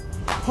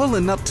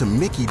Pulling up to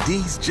Mickey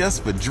D's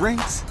just for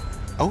drinks?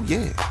 Oh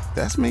yeah,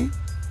 that's me.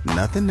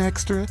 Nothing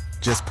extra,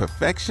 just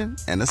perfection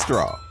and a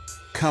straw.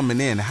 Coming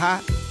in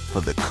hot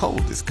for the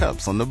coldest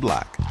cups on the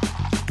block.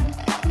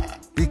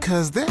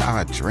 Because there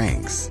are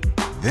drinks.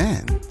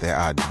 Then there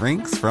are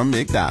drinks from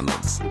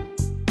McDonald's.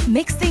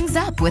 Mix things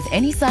up with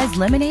any size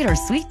lemonade or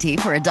sweet tea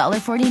for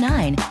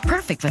 $1.49.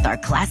 Perfect with our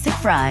classic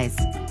fries.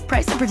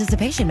 Price and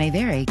participation may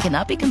vary.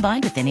 Cannot be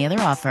combined with any other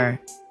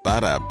offer.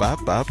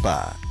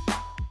 Ba-da-ba-ba-ba.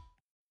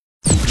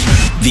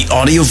 The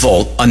Audio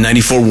Vault on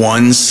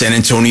 94.1 San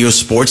Antonio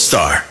Sports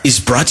Star is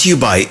brought to you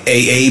by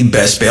AA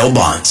Best Bail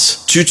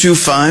Bonds,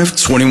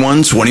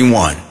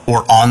 225-2121,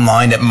 or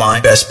online at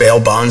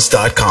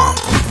mybestbailbonds.com.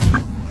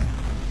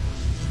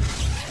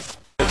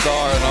 It's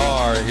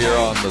R&R here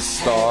on the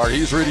Star.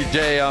 He's Rudy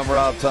J. I'm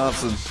Rob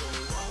Thompson.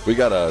 We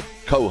got a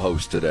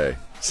co-host today.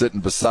 Sitting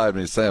beside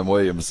me, Sam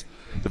Williams,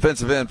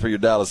 defensive end for your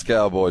Dallas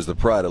Cowboys, the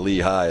pride of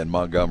Lehigh and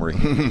Montgomery,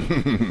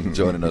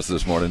 joining us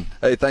this morning.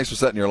 Hey, thanks for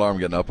setting your alarm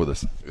and getting up with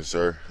us. Yes,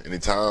 sir.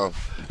 Anytime.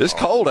 It's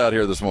cold out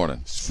here this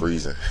morning. It's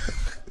freezing.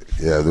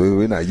 Yeah,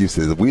 we're not used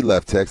to it. We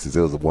left Texas, it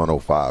was a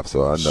 105,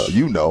 so I know.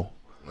 You know.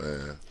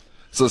 Man.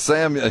 So,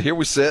 Sam, here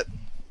we sit,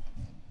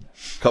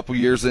 a couple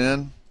years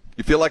in.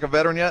 You feel like a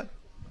veteran yet?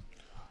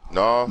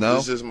 No, No?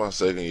 This is my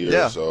second year,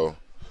 Yeah. so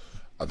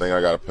I think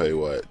I got to play,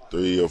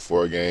 3 or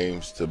 4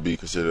 games to be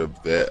considered a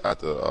vet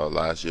after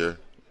last year.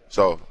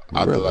 So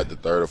after Really? like the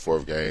 3rd or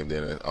 4th game,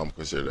 then I'm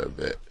considered a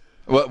vet.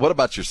 What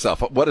about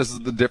yourself? What is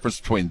the difference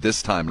between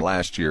this time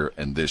last year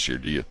and this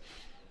year?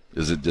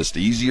 Is it just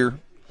easier,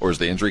 or is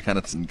the injury kind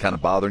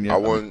of bothering you? I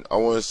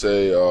wouldn't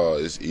say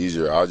it's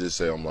easier. I'll just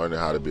say I'm learning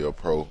how to be a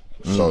pro.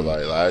 So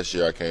like last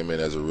year I came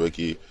in as a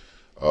rookie,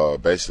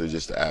 basically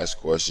just to ask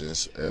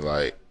questions and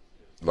like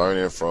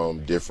learning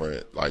from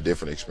different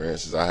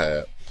experiences I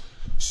had.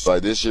 So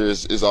like this year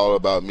it's all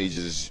about me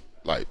just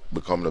like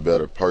becoming a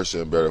better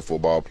person, better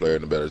football player,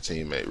 and a better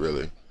teammate,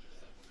 really.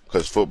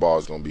 Because football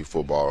is gonna be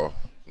football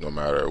no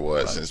matter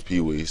what, since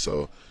Pee Wee.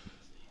 So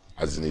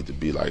I just need to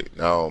be like,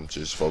 now I'm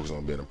just focused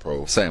on being a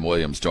pro. Sam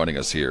Williams joining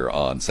us here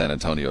on San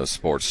Antonio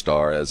Sports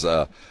Star as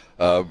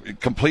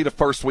complete a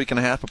first week and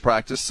a half of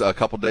practice, a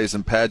couple days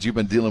in pads. You've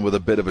been dealing with a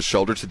bit of a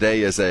shoulder.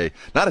 Today is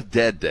not a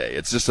dead day.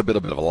 It's just a bit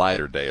of a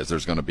lighter day, as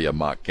there's going to be a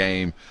mock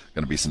game,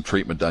 going to be some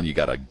treatment done. You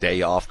got a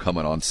day off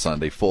coming on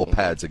Sunday, full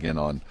pads again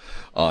on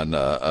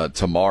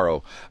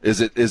tomorrow.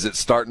 Is it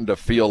starting to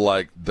feel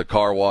like the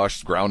car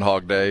wash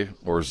Groundhog Day,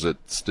 or is it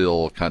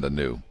still kind of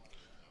new?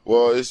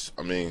 Well,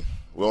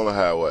 we only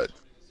had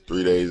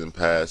 3 days in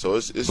pads, so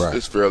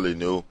it's fairly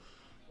new.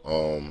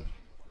 I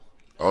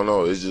don't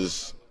know. It's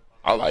just,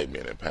 I like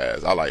being in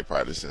pads. I like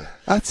practicing.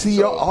 I see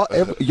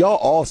y'all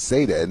all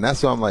say that, and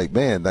that's why I'm like,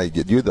 man, like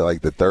you're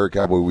the third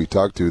Cowboy we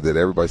talked to that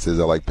everybody says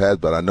I like pads,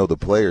 but I know the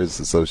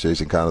Players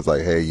Association kind of is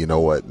like, hey, you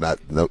know what?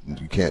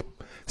 You can't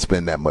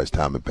spend that much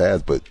time in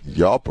pads, but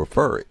y'all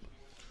prefer it.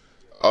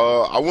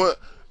 I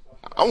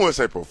wouldn't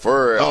say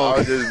prefer it. I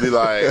would just be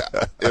like,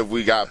 if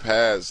we got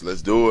pads,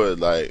 let's do it.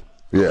 Like,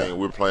 Yeah. I mean,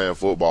 we're playing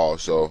football,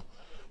 so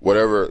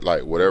whatever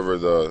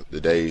the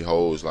day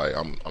holds, like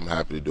I'm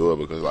happy to do it,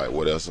 because like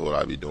what else would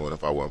I be doing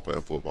if I wasn't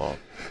playing football?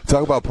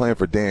 Talk about playing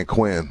for Dan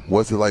Quinn.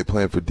 What's it like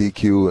playing for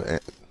DQ, and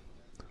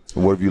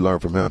what have you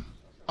learned from him?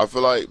 I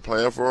feel like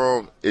playing for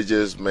him,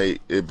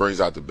 it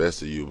brings out the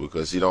best of you,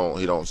 because he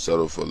don't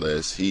settle for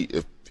less.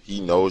 If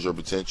he knows your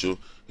potential,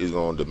 he's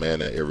gonna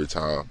demand that every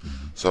time.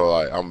 So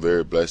like I'm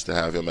very blessed to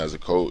have him as a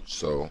coach.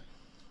 So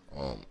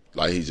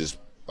like he just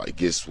like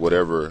gets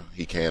whatever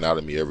he can out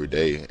of me every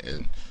day,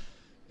 and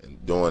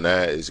doing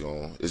that is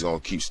gonna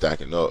keep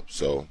stacking up.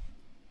 So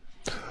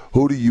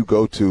Who do you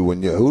go to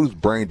whose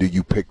brain do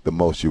you pick the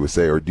most, you would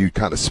say, or do you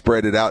kind of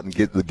spread it out and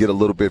get a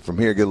little bit from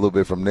here, get a little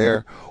bit from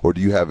there, or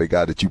do you have a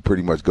guy that you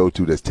pretty much go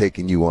to that's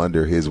taking you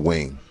under his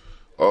wing?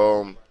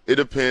 It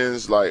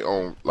depends, like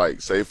on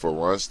say for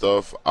run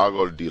stuff, I'll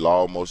go to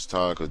D-Law most of the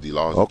time, because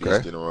D-Law's a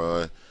beast in the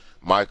run.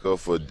 Micah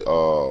for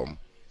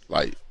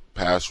like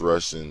pass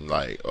rush and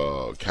like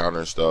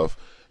counter stuff,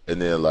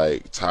 and then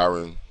like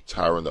Tyron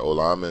the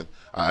O-lineman,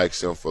 I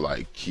ask him for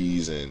like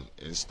keys and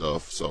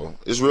stuff. So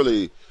it's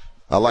really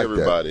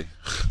everybody.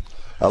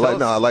 I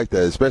like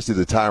that, especially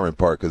the Tyron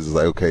part, because it's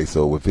like, okay,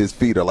 so if his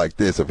feet are like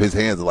this, or if his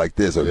hands are like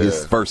this, or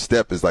his first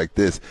step is like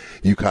this,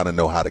 you kind of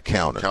know how to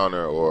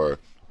counter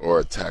or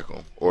attack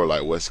him, or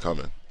like what's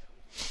coming.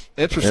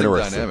 Interesting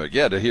dynamic.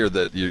 Yeah, to hear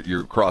that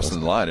you're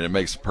crossing the line, and it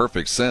makes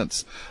perfect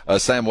sense.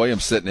 Sam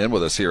Williams sitting in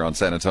with us here on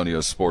San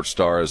Antonio Sports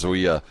Star as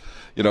we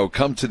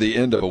come to the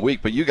end of a week.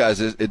 But you guys,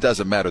 it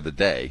doesn't matter the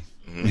day.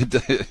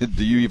 Mm-hmm.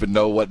 Do you even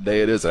know what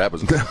day it is? It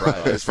happens on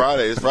Friday. It's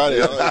Friday. It's Friday.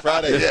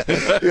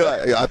 Yeah. You're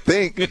like, I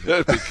think.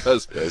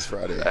 Because it's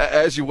Friday.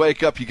 As you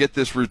wake up, you get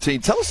this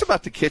routine. Tell us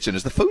about the kitchen.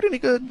 Is the food any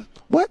good?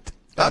 What?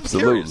 I'm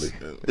Absolutely.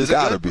 Is it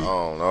gotta good? be. I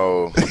don't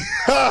know.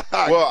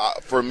 Well,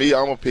 for me,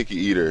 I'm a picky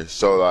eater,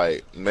 so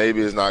like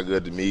maybe it's not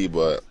good to me,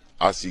 but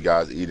I see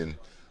guys eating.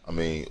 I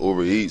mean,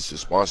 Uber Eats to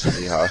sponsor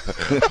me how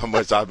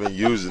much I've been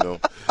using them.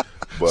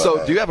 But,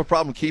 so, do you have a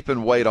problem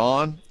keeping weight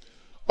on,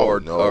 or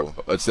no?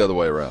 Or it's the other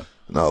way around?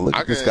 No, look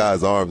at this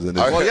guy's arms and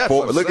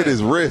look at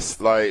his wrists,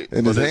 like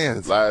and his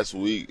hands. Last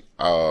week,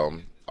 I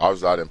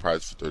was out in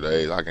practice for 3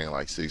 days. I gained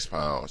like 6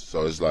 pounds,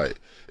 so it's like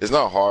it's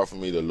not hard for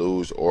me to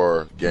lose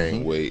or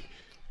gain weight.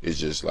 It's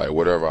just like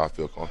whatever I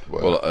feel comfortable.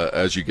 Well,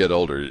 as you get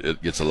older,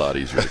 it gets a lot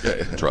easier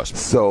to gain. Trust me.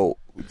 So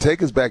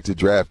take us back to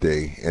draft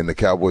day and the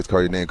Cowboys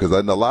call your name, because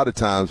I know a lot of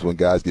times when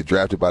guys get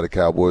drafted by the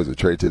Cowboys or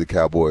traded to the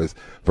Cowboys,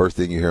 first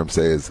thing you hear them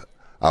say is,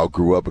 "I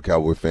grew up a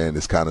Cowboy fan."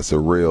 It's kind of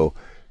surreal.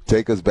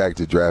 Take us back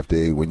to draft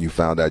day when you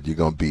found out you're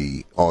going to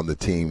be on the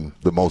team,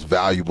 the most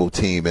valuable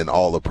team in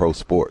all of pro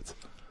sports.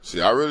 See,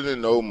 I really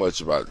didn't know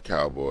much about the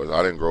Cowboys.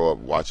 I didn't grow up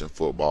watching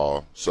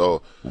football.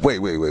 So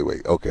wait.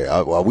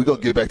 Okay, we're gonna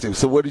get back to.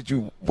 So what did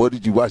you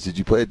watch? Did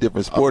you play a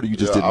different sport, or you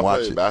just didn't watch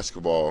it? I played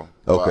basketball.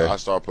 Okay, I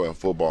started playing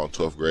football in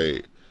 12th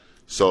grade.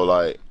 So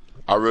like,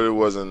 I really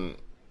wasn't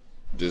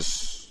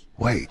just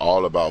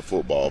all about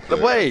football.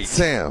 Wait,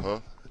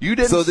 Sam, you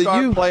didn't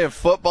start playing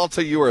football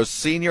till you were a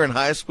senior in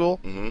high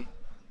school? Mm-hmm.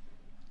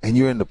 And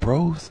you're in the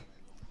pros?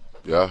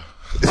 Yeah.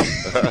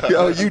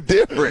 Yo, you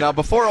different. Now,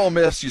 before Ole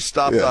Miss, you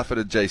stopped off at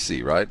a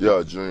JC, right?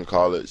 Yeah, junior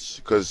college.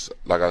 Because,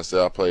 like I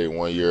said, I played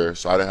 1 year,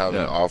 so I didn't have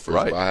any offers.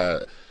 Right.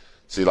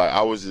 But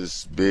I was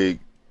this big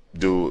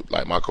dude,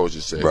 like my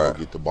coaches said, go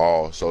get the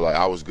ball. So, like,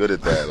 I was good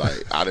at that.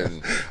 Like,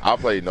 I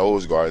played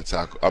nose guard and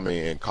tackle,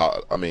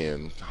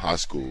 in high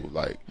school.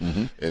 Like,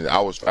 and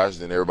I was faster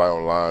than everybody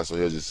on the line, so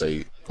he'll just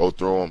say, go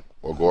through them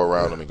or go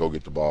around them and go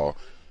get the ball.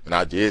 And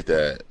I did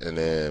that. And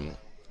then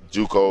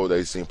JUCO,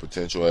 they seen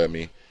potential at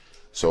me.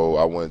 So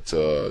I went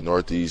to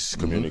Northeast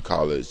Community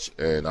College,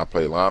 and I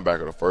played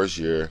linebacker the first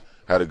year,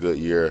 had a good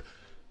year.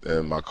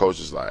 And my coach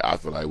was like, I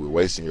feel like we're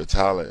wasting your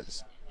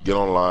talents. Get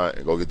on the line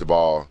and go get the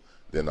ball.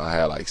 Then I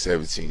had like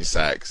 17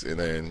 sacks, and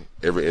then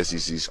every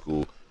SEC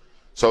school.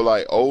 So,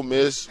 like, at Ole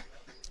Miss,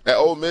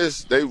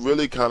 they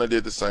really kind of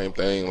did the same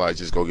thing, like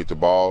just go get the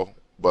ball.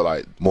 But,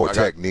 like, more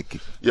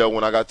technique. Yeah,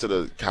 when I got to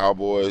the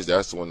Cowboys,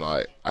 that's when,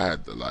 like, I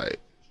had to, like,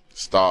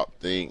 stop,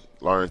 think,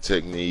 learn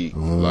technique,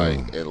 and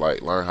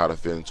learn how to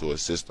fit into a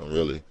system,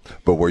 really.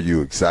 But were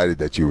you excited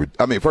that you were?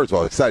 I mean, first of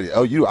all, excited.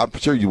 I'm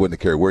sure you wouldn't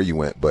have cared where you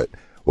went, but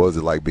what was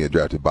it like being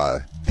drafted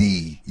by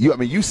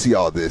you see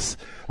all this,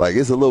 like,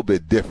 it's a little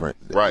bit different,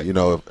 right? Than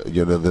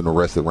the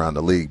rest around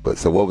the league. But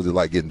so, what was it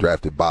like getting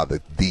drafted by the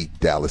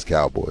Dallas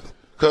Cowboys?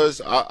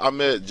 Because I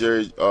met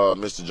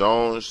Mr.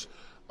 Jones.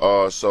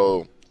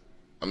 So,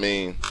 I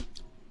mean,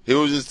 he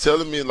was just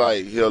telling me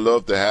like he'll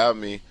love to have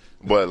me.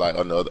 But, like,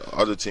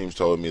 other teams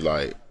told me,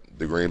 like,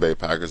 the Green Bay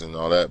Packers and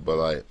all that. But,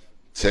 like,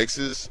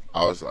 Texas,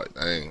 I was like,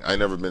 dang, I ain't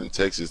never been to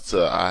Texas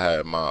till I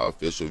had my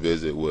official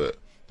visit with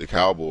the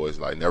Cowboys.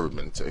 Like, never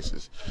been to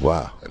Texas.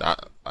 Wow. And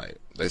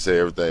they say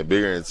everything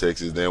bigger in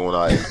Texas. Then when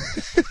that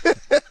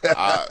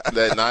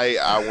night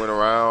I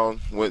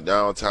went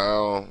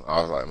downtown,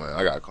 I was like, man,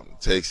 I got to come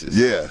to Texas.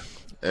 Yeah.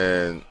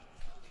 And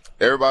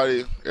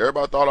everybody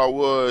thought I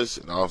was.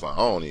 And I was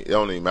like, it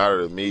don't even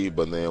matter to me.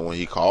 But then when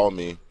he called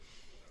me,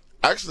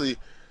 actually,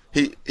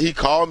 he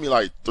called me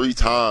like 3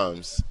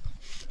 times.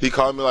 But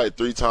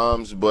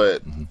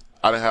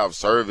I didn't have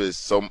service.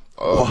 So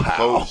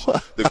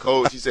the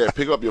coach, he said,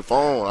 pick up your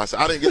phone. I said,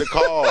 I didn't get a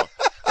call.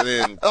 And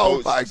then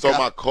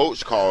my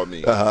coach called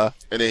me. And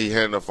then he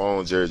handed the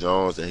phone to Jerry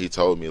Jones, and he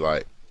told me,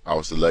 like, I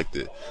was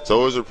selected.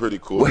 So it was a pretty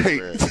cool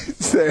experience.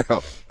 Sam.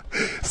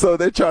 So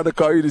they're trying to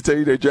call you to tell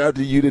you they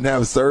drafted you, didn't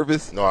have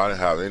service? No, I didn't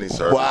have any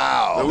service.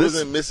 Wow. It was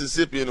in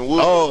Mississippi in the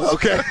woods. Oh,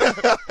 okay.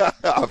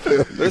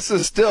 This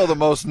is still the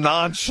most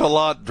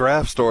nonchalant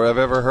draft story I've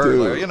ever heard.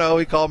 Like,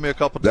 he called me a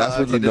couple times.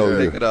 That's when I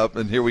didn't pick it up,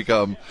 and here we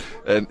come.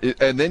 And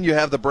then you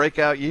have the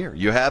breakout year.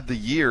 You have the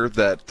year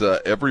that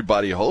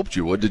everybody hoped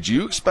you would. Did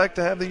you expect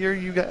to have the year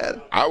you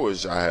had? I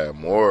wish I had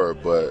more,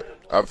 but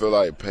I feel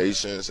like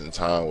patience and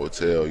time will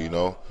tell,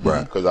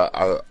 Right. Because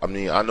I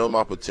mean, I know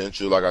my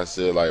potential. Like I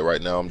said, like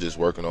right now I'm just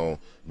working on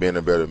being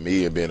a better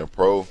me and being a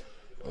pro.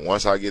 And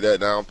once I get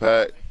that down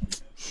pat,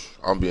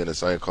 I'm being the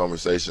same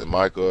conversation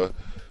Micah,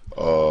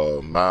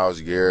 Myles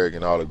Garrett,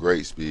 and all the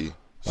greats be.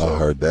 So I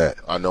heard that.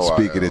 I know.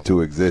 Speaking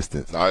into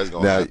existence. Nah, it's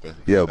gonna happen.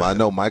 Yeah, but I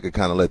know Micah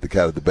kind of let the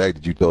cat out of the bag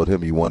that you told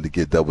him you wanted to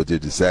get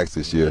double-digit sacks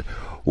this year.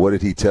 What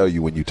did he tell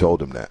you when you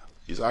told him that?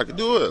 He's like, I can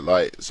do it.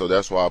 Like, so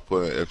that's why I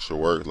put in extra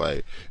work.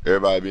 Like,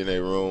 everybody be in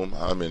their room.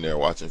 I'm in there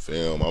watching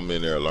film. I'm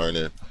in there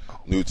learning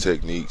new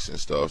techniques and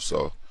stuff.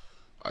 So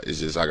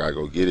it's just I got to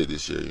go get it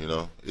this year,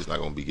 It's not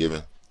going to be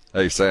given.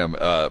 Hey, Sam,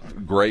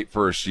 great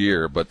first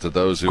year, but to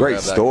those who great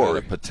have that story. kind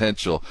of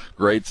potential,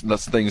 great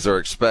things are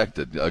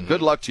expected.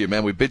 Good luck to you,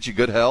 man. We bid you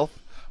good health.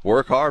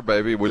 Work hard,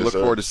 baby. We look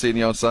forward to seeing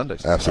you on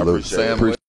Sundays. Absolutely. Sam.